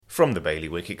From the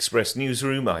Bailiwick Express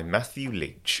newsroom, I'm Matthew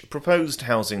Leach. Proposed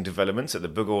housing developments at the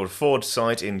Bugor Ford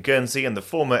site in Guernsey and the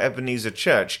former Ebenezer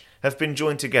Church have been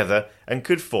joined together and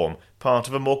could form part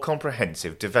of a more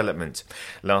comprehensive development.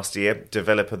 Last year,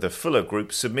 developer the Fuller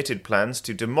Group submitted plans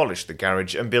to demolish the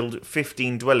garage and build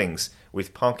 15 dwellings,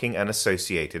 with parking and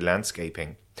associated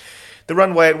landscaping. The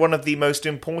runway at one of the most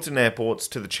important airports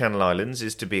to the Channel Islands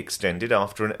is to be extended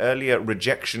after an earlier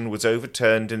rejection was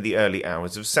overturned in the early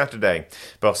hours of Saturday.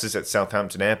 Bosses at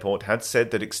Southampton Airport had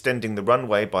said that extending the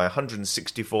runway by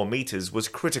 164 metres was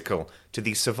critical to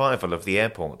the survival of the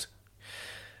airport.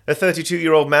 A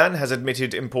 32-year-old man has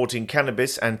admitted importing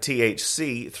cannabis and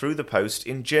THC through the post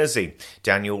in Jersey.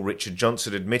 Daniel Richard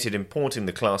Johnson admitted importing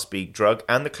the Class B drug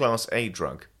and the Class A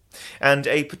drug. And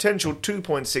a potential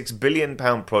 £2.6 billion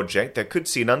project that could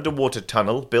see an underwater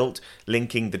tunnel built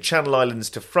linking the Channel Islands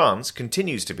to France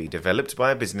continues to be developed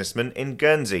by a businessman in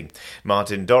Guernsey.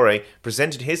 Martin Doré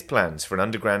presented his plans for an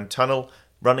underground tunnel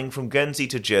running from Guernsey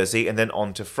to Jersey and then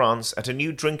on to France at a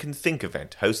new Drink and Think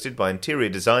event hosted by interior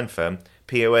design firm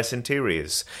POS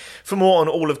Interiors. For more on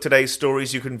all of today's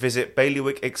stories, you can visit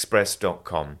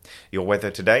bailiwickexpress.com. Your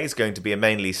weather today is going to be a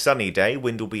mainly sunny day.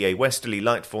 Wind will be a westerly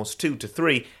light force 2 to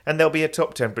 3, and there'll be a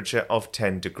top temperature of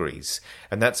 10 degrees.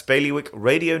 And that's Bailiwick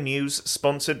Radio News,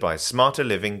 sponsored by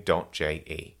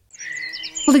smarterliving.je.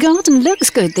 Well, the garden looks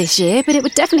good this year, but it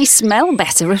would definitely smell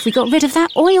better if we got rid of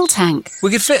that oil tank. We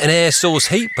could fit an air source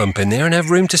heat pump in there and have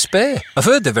room to spare. I've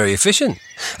heard they're very efficient.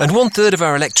 And 1/3 of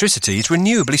our electricity is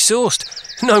renewably sourced.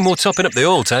 No more topping up the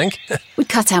oil tank. We'd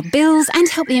cut our bills and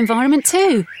help the environment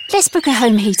too. Let's book a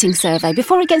home heating survey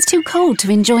before it gets too cold to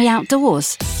enjoy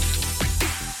outdoors.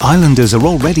 Islanders are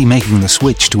already making the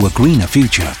switch to a greener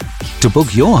future. To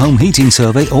book your home heating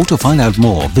survey or to find out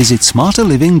more, visit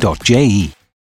smarterliving.je.